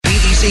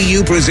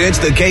BECU presents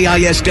the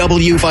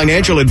KISW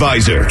Financial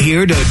Advisor.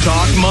 Here to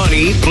talk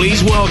money,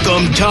 please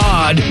welcome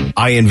Todd.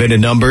 I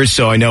invented numbers,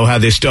 so I know how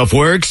this stuff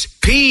works.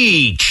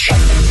 Pietzsch.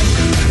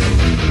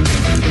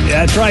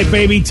 That's right,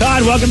 baby.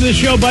 Todd, welcome to the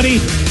show, buddy.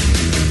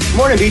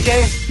 Morning,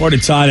 BJ.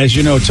 Morning, Todd. As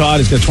you know, Todd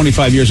has got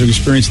 25 years of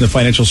experience in the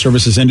financial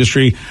services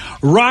industry.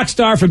 Rock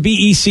star for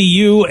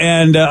BECU.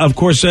 And, of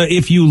course,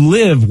 if you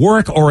live,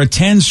 work, or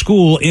attend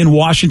school in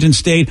Washington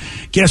State,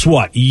 guess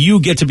what? You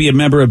get to be a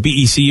member of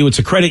BECU. It's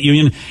a credit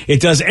union.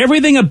 It does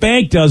everything a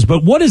bank does.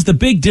 But what is the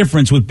big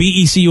difference with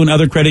BECU and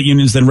other credit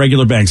unions than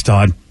regular banks,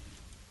 Todd?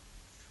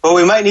 Well,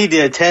 we might need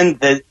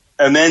to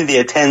amend the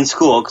attend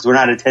school because we're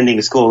not attending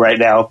a school right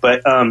now.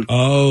 But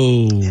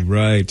oh,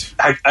 right.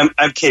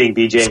 I'm kidding,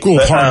 BJ. School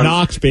hard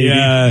knocks, baby.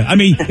 Yeah, I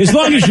mean, as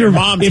long as you're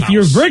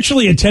you're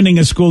virtually attending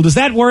a school, does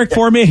that work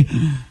for me?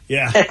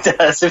 Yeah, it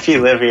does if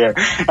you live here.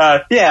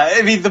 Yeah,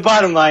 I mean, the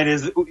bottom line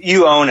is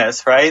you own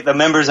us, right? The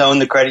members own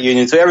the credit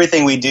union, so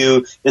everything we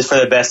do is for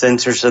the best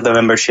interest of the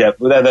membership,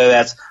 whether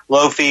that's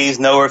low fees,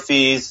 no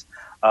fees,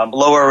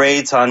 lower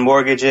rates on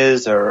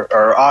mortgages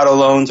or auto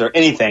loans or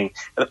anything.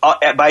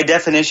 By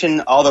definition,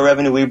 all the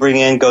revenue we bring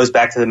in goes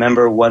back to the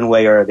member one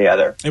way or the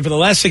other. And for the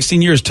last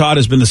 16 years, Todd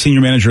has been the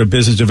senior manager of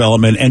business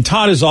development. And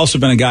Todd has also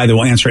been a guy that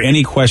will answer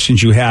any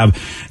questions you have.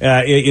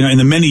 In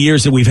the many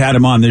years that we've had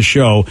him on this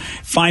show,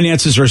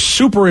 finances are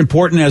super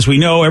important, as we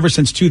know, ever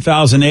since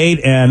 2008.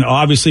 And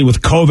obviously with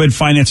COVID,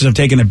 finances have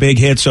taken a big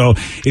hit. So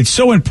it's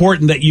so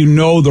important that you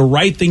know the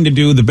right thing to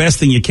do, the best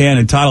thing you can.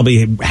 And Todd will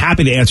be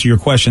happy to answer your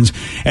questions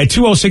at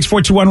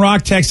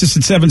 206-421-ROCK. Text us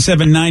at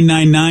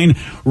 77999.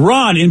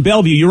 Ron in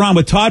Bellevue, you're on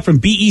with Todd from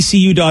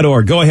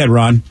BECU.org. Go ahead,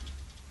 Ron.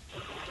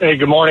 Hey,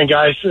 good morning,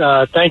 guys.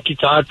 Thank you,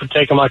 Todd, for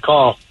taking my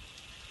call.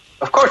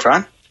 Of course,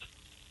 Ron.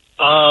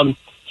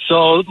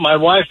 So my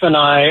wife and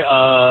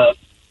I,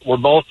 we're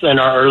both in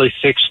our early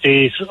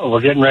 60s.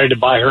 We're getting ready to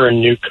buy her a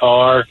new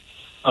car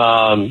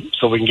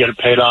so we can get it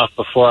paid off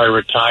before I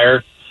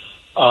retire.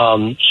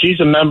 She's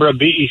a member of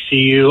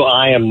BECU.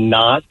 I am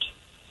not.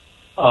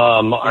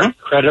 Our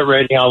credit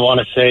rating, I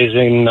want to say, is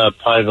in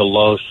probably the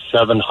low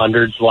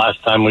 700s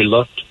last time we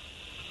looked.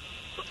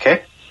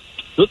 Okay.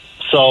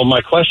 So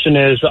my question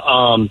is,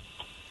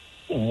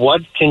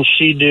 what can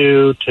she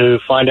do to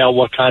find out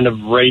what kind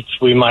of rates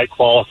we might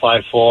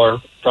qualify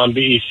for from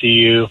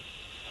BECU?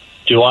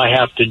 Do I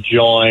have to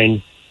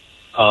join?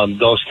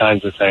 Those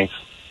kinds of things.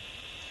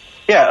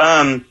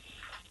 Yeah.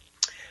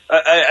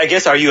 I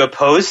guess, are you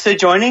opposed to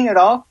joining at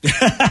all?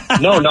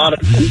 No, not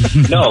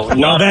at all.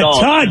 That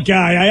Todd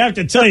guy, I have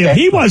to tell you, if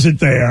he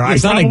wasn't there, I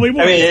probably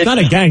would. It's not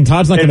a gang.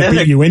 Todd's not going to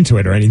beat you into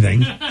it or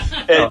anything.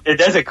 It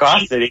doesn't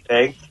cost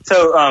anything.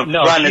 So,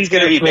 Ron, it's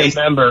going to be based.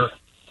 Member.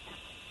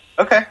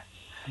 Okay.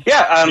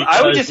 Yeah,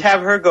 I would just have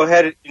her go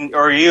ahead,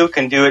 or you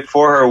can do it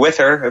for her with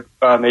her,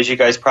 as you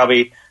guys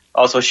probably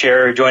also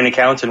share joint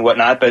accounts and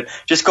whatnot. But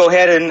just go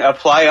ahead and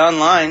apply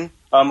online.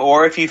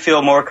 Or if you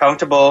feel more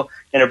comfortable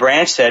in a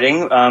branch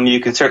setting, you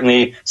can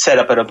certainly set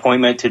up an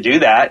appointment to do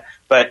that.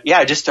 But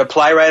yeah, just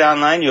apply right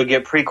online. You'll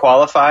get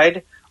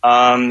pre-qualified.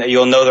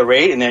 You'll know the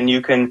rate, and then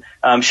you can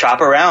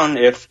shop around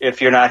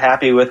if you're not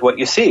happy with what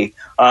you see.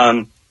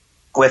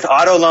 With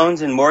auto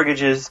loans and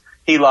mortgages,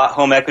 HELOC,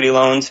 home equity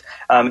loans,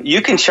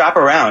 you can shop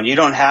around.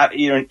 You're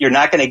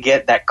not going to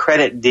get that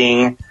credit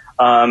ding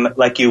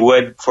like you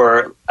would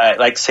for,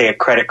 like, say, a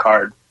credit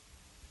card.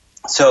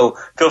 So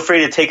feel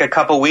free to take a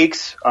couple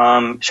weeks,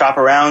 shop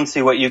around,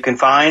 see what you can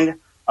find,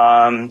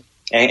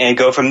 and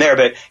go from there.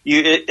 But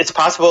it's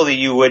possible that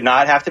you would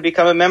not have to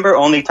become a member.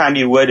 Only time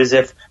you would is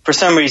if, for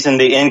some reason,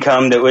 the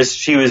income that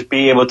she was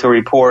be able to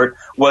report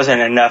wasn't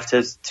enough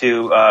to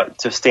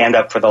stand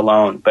up for the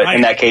loan. But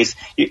in that case,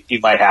 you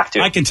might have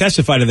to. I can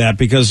testify to that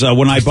because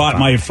when I bought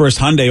my first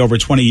Hyundai over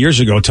 20 years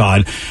ago,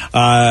 Todd,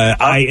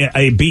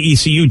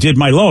 BECU did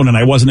my loan, and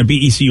I wasn't a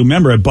BECU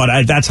member,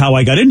 but that's how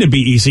I got into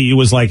BECU.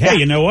 Was like, hey,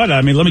 you know what?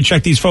 I mean, let me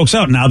check these folks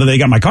out now that they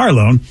got my car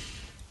loan.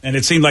 And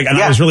it seemed like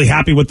I was really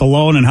happy with the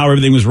loan and how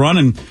everything was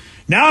running.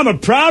 Now I'm a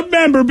proud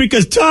member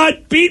because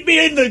Todd beat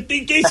me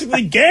he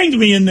basically ganged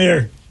me in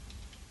there.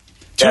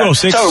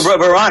 206. So,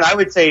 Ron, I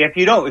would say if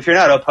you're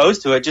not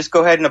opposed to it, just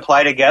go ahead and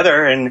apply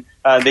together, and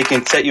they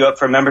can set you up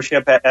for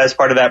membership as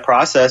part of that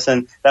process,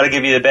 and that'll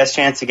give you the best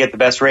chance to get the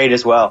best rate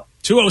as well.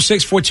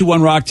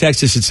 206-421-ROCK,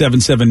 text us at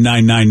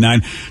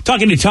 77999.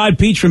 Talking to Todd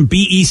Pietzsch from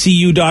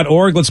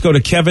BECU.org. Let's go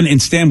to Kevin in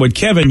Stanwood.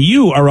 Kevin,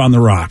 you are on the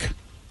Rock.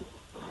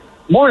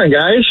 Morning,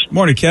 guys.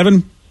 Morning,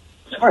 Kevin.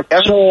 Morning,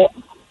 Kevin. So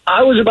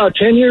I was about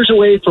 10 years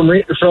away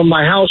from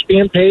my house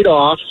being paid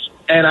off,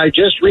 and I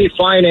just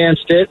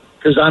refinanced it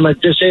because I'm a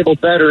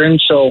disabled veteran,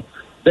 so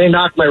they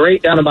knocked my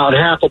rate down about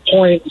half a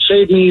point and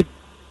saved me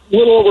a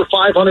little over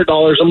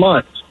 $500 a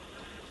month.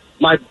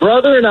 My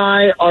brother and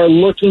I are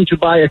looking to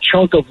buy a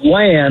chunk of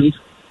land,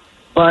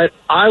 but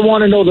I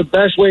want to know the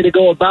best way to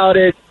go about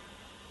it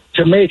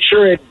to make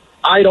sure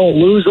I don't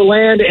lose the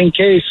land in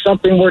case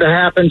something were to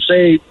happen,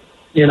 say,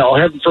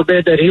 heaven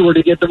forbid that he were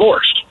to get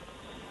divorced.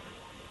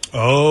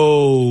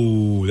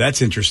 Oh,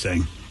 that's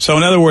interesting. So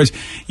in other words,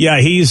 yeah,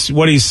 you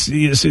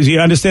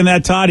understand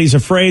that, Todd? He's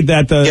afraid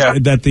that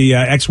the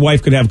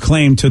ex-wife could have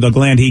claim to the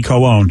land he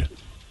co-owned.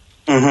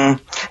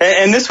 Mm-hmm.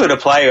 And this would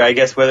apply, I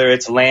guess, whether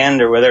it's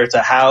land or whether it's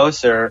a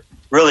house or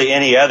really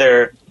any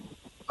other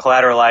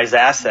collateralized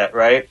asset,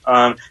 right?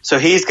 So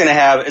he's going to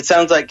have, it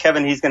sounds like,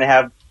 Kevin, you're going to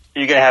have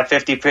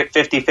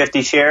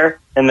 50-50 share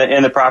in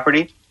the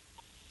property?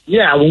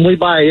 Yeah, when we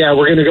buy,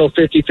 we're going to go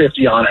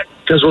 50-50 on it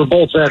because we're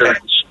both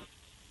veterans.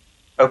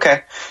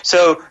 Okay.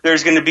 So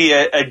there's going to be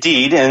a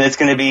deed, and it's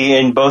going to be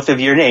in both of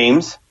your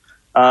names.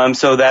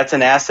 So that's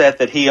an asset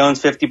that he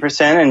owns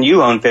 50% and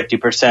you own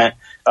 50%.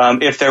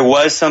 If there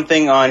was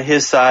something on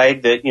his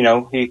side that,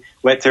 he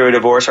went through a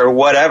divorce or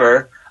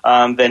whatever,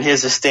 then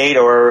his estate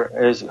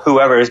or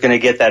whoever is going to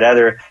get that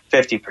other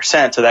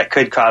 50%. So that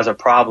could cause a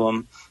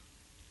problem.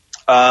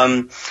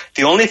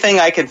 The only thing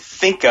I can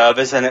think of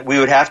is that we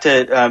would have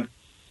to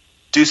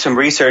do some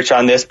research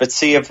on this, but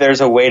see if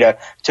there's a way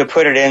to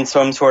put it in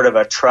some sort of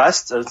a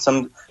trust or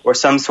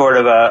some sort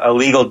of a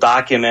legal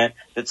document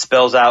that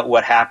spells out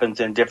what happens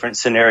in different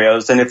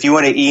scenarios. And if you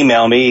want to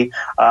email me,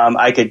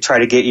 I could try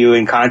to get you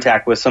in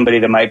contact with somebody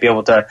that might be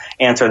able to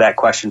answer that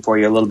question for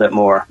you a little bit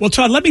more. Well,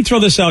 Todd, let me throw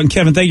this out, and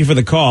Kevin, thank you for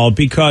the call,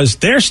 because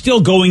they're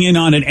still going in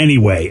on it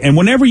anyway. And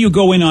whenever you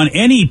go in on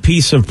any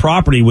piece of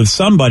property with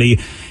somebody,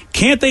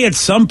 can't they at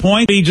some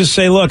point just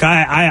say, look,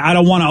 I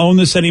don't want to own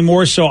this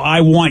anymore, so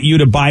I want you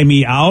to buy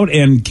me out?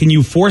 And can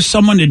you force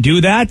someone to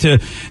do that,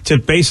 to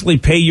basically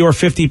pay your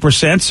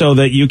 50% so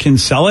that you can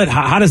sell it?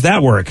 How does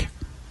that work?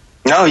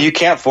 No, you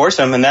can't force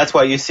them, and that's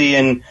why you see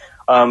in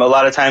a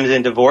lot of times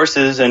in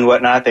divorces and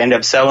whatnot, they end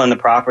up selling the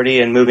property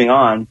and moving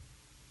on.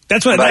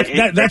 That's what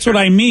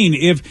I mean.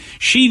 If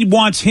she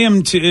wants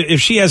him to,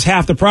 if she has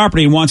half the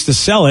property and wants to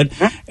sell it,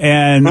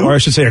 or I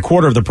should say a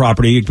quarter of the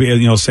property,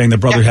 saying the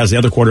brother has the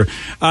other quarter,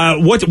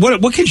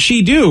 what can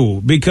she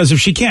do? Because if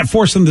she can't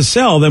force them to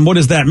sell, then what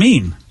does that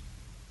mean?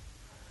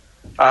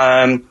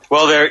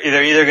 Well,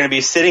 they're either going to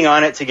be sitting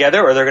on it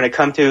together, or they're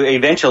going to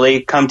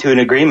eventually come to an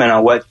agreement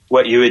on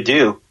what you would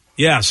do.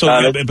 Yeah.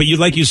 So, but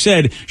like you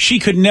said, she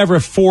could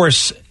never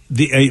force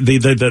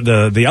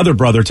the other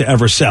brother to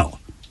ever sell.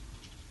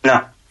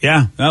 No.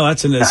 Yeah, no,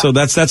 so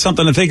that's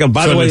something to think of.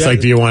 By the way, it's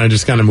like, do you want to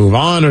just kind of move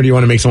on, or do you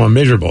want to make someone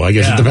miserable? I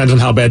guess it depends on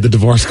how bad the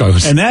divorce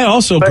goes. And that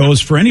also goes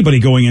for anybody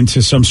going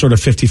into some sort of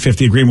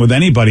 50-50 agreement with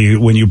anybody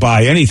when you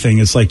buy anything.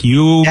 It's like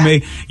you're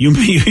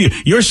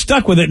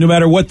stuck with it no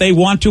matter what they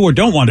want to or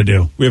don't want to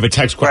do. We have a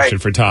text question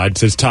for Todd. It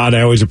says, Todd,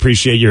 I always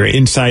appreciate your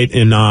insight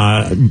in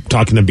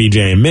talking to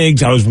BJ and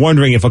Miggs. I was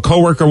wondering, if a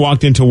coworker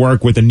walked into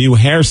work with a new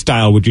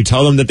hairstyle, would you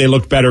tell them that they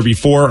looked better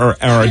before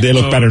or they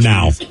look better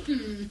now?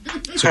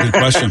 That's a good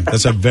question.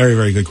 That's a very,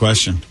 very good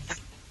question.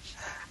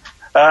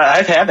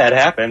 I've had that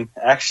happen,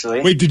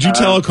 actually. Wait, did you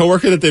tell a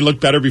coworker that they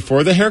looked better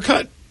before the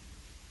haircut?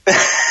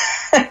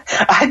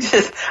 I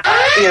just,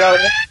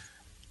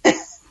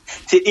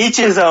 to each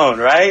his own,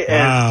 right?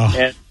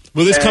 Wow.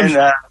 Well, this comes...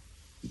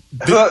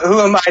 who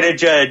am I to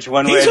judge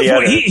one way or the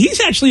other? He's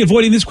actually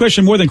avoiding this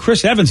question more than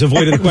Chris Evans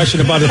avoided the question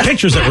about the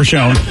pictures that were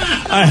shown.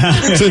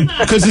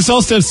 Because this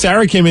all says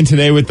Sarah came in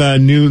today with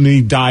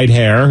newly dyed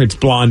hair. It's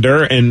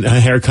blonder and a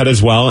haircut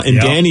as well. And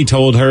Danny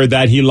told her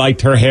that he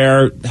liked her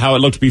hair, how it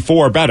looked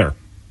before, better.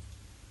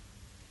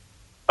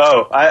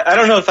 Oh, I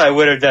don't know if I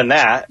would have done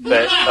that,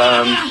 but...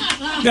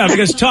 Yeah,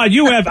 because, Todd,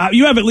 you have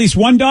at least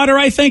one daughter,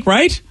 I think,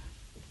 right?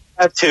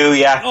 I have two,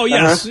 yeah. Oh,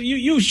 yes.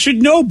 You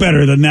should know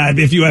better than that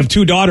if you have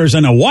two daughters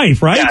and a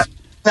wife, right? Yeah.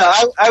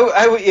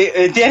 No,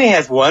 Danny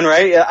has one,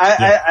 right?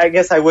 I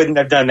guess I wouldn't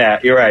have done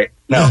that. You're right.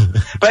 No.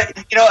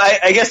 But,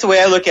 I guess the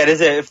way I look at it is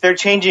that if they're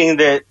changing,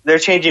 they're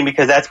changing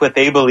because that's what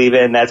they believe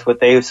in, that's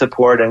what they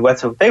support, and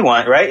that's what they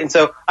want, right? And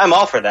so I'm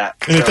all for that.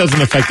 And it doesn't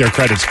affect their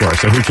credit score,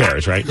 so who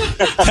cares, right?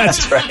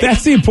 That's right.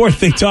 That's the important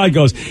thing. Todd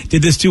goes,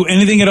 did this do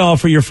anything at all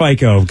for your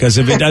FICO? Because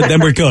if it does,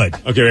 then we're good.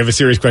 Okay, we have a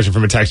serious question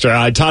from a texter.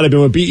 Todd, I've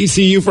been with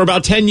BECU for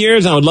about 10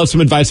 years. I would love some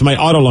advice on my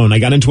auto loan. I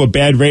got into a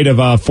bad rate of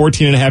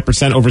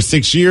 14.5% over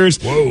 6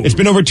 years. Whoa. It's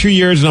been over 2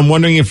 years, and I'm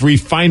wondering if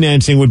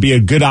refinancing would be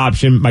a good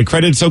option. My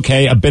credit's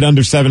okay, a bit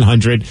under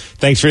 700.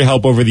 Thanks for your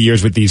help over the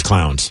years with these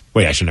clowns.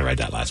 Wait, I shouldn't have read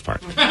that last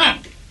part.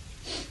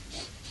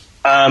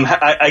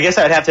 I guess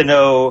I'd have to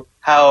know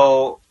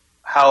how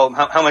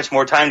much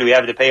more time do we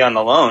have to pay on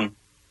the loan?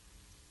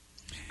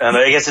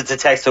 I guess it's a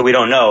text, so we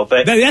don't know.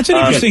 But that's an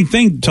interesting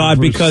thing,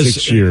 Todd, because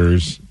 6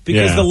 years.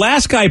 Because the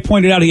last guy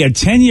pointed out he had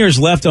 10 years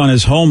left on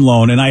his home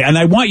loan, and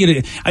I want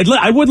you to,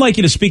 I would like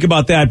you to speak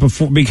about that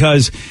before,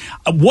 because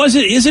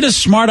is it a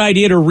smart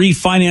idea to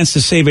refinance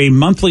to save a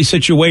monthly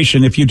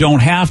situation if you don't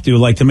have to,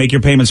 like to make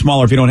your payment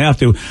smaller if you don't have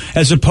to,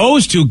 as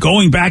opposed to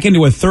going back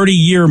into a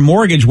 30-year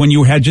mortgage when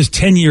you had just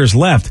 10 years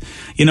left?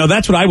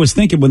 That's what I was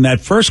thinking when that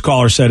first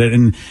caller said it,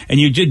 and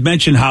you did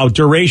mention how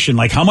duration,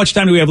 like how much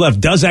time do we have left,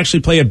 does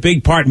actually play a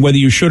big part in whether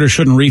you should or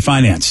shouldn't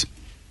refinance.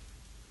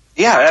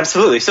 Yeah,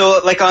 absolutely.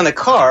 So, like on the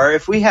car,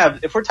 if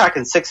we're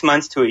talking 6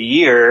 months to a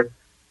year,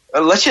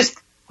 let's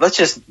just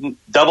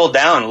double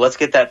down. Let's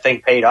get that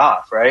thing paid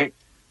off, right?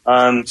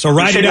 So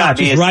ride it out.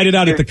 Just ride it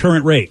out at the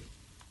current rate.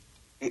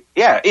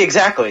 Yeah,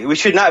 exactly. We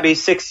should not be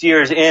 6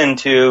 years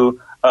into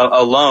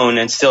a loan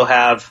and still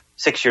have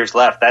 6 years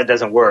left. That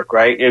doesn't work,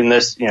 right? In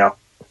this,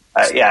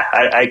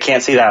 I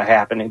can't see that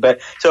happening.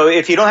 But so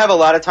if you don't have a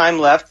lot of time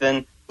left,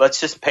 then let's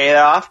just pay it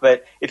off.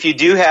 But if you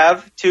do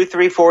have 2,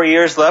 3, 4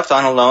 years left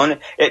on a loan,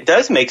 it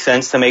does make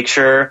sense to make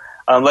sure.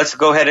 Let's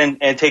go ahead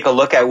and take a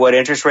look at what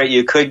interest rate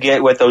you could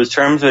get, what those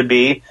terms would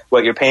be,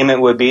 what your payment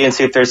would be, and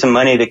see if there's some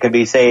money that could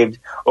be saved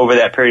over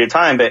that period of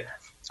time. But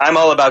I'm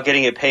all about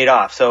getting it paid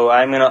off. So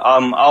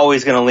I'm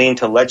always gonna lean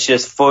to let's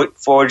just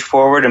forge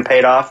forward and pay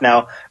it off.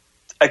 Now,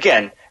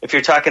 again, if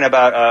you're talking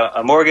about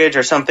a mortgage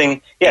or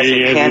something, yes,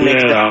 it can make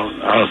sense.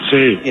 I'll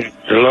see.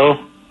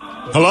 Hello.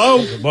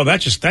 Well,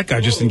 that guy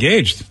just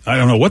engaged. I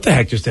don't know what the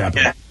heck just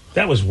happened. Yeah.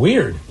 That was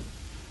weird.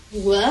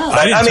 Whoa.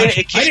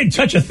 I didn't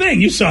touch a thing.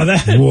 You saw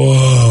that.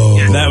 Whoa.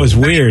 Yeah, that was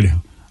weird.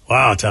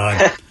 Wow,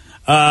 Todd.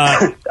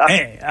 On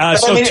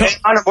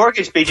a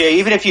mortgage, BJ,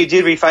 even if you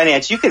did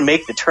refinance, you can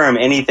make the term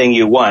anything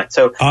you want.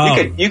 So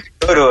you could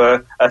go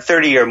to a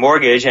 30-year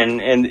mortgage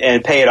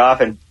and pay it off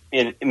and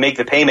make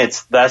the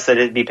payments thus that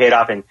it'd be paid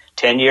off in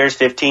 10 years,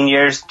 15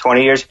 years,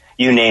 20 years,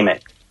 you name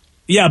it.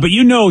 Yeah, but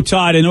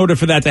Todd, in order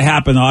for that to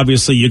happen,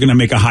 obviously you're going to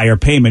make a higher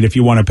payment if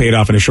you want to pay it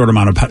off in a short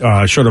amount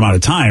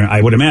of time,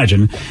 I would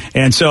imagine.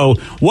 And so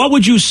what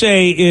would you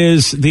say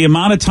is the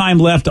amount of time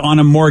left on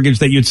a mortgage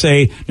that you'd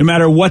say, no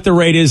matter what the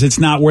rate is, it's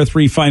not worth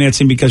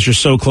refinancing because you're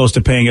so close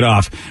to paying it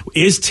off?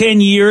 Is 10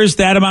 years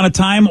that amount of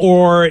time,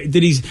 or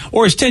is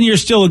 10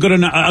 years still a good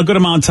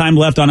amount of time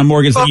left on a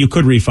mortgage that you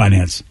could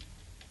refinance?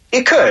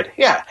 It could,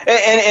 yeah.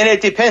 And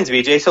it depends,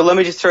 BJ. So let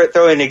me just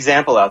throw an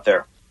example out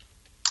there.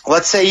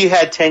 Let's say you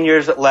had 10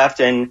 years left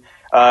and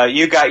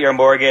you got your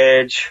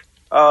mortgage.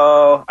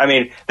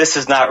 This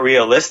is not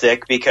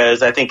realistic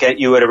because I think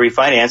you would have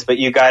refinanced, but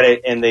you got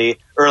it in the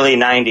early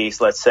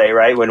 90s, let's say,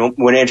 right?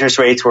 When interest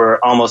rates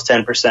were almost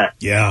 10%.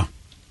 Yeah.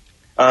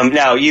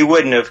 Now you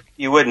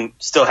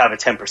wouldn't still have a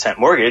 10%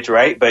 mortgage,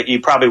 right? But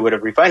you probably would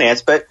have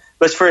refinanced. But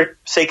for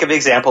sake of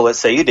example, let's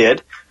say you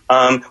did.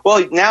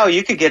 Now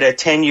you could get a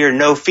 10-year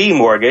no-fee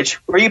mortgage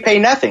where you pay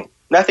nothing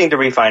to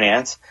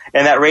refinance,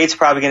 and that rate's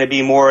probably going to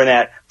be more in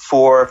that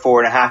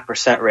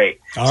 4.5% rate.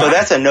 So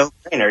that's a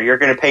no-brainer. You're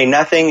going to pay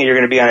nothing. You're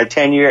going to be on a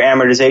 10-year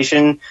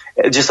amortization,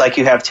 just like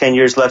you have 10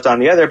 years left on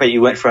the other, but you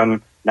went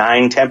from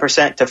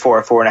 9-10% to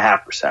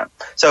 4.5%.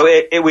 So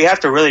we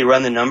have to really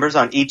run the numbers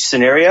on each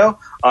scenario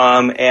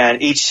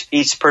and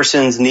each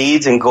person's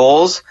needs and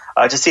goals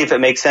to see if it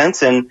makes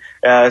sense. And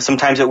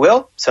sometimes it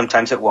will,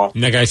 sometimes it won't.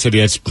 And that guy said he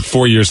has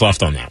 4 years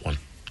left on that one.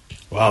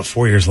 Wow,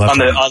 4 years left on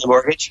the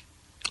mortgage.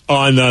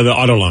 On the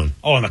auto loan.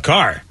 Oh, on the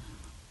car.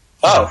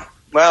 Oh,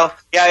 well,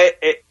 yeah,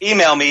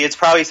 email me. It's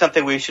probably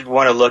something we should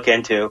want to look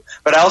into.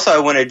 But I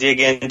want to dig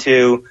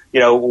into,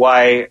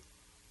 why.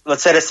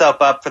 Let's set ourselves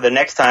up for the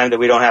next time that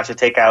we don't have to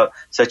take out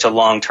such a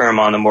long term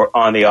on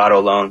the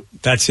auto loan.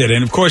 That's it.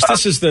 And of course,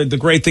 this is the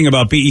great thing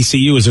about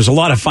BECU is there's a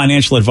lot of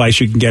financial advice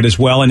you can get as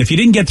well. And if you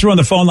didn't get through on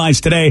the phone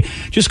lines today,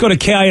 just go to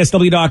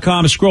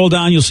KISW.com, scroll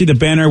down, you'll see the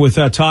banner with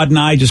Todd and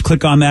I. Just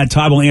click on that.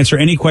 Todd will answer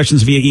any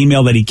questions via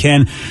email that he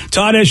can.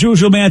 Todd, as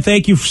usual, man,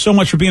 thank you so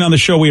much for being on the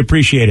show. We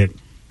appreciate it.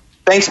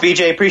 Thanks,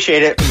 BJ.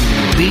 Appreciate it.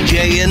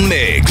 BJ and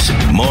Migs,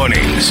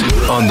 mornings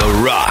on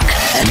The Rock,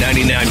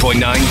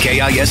 99.9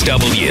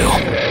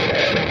 KISW.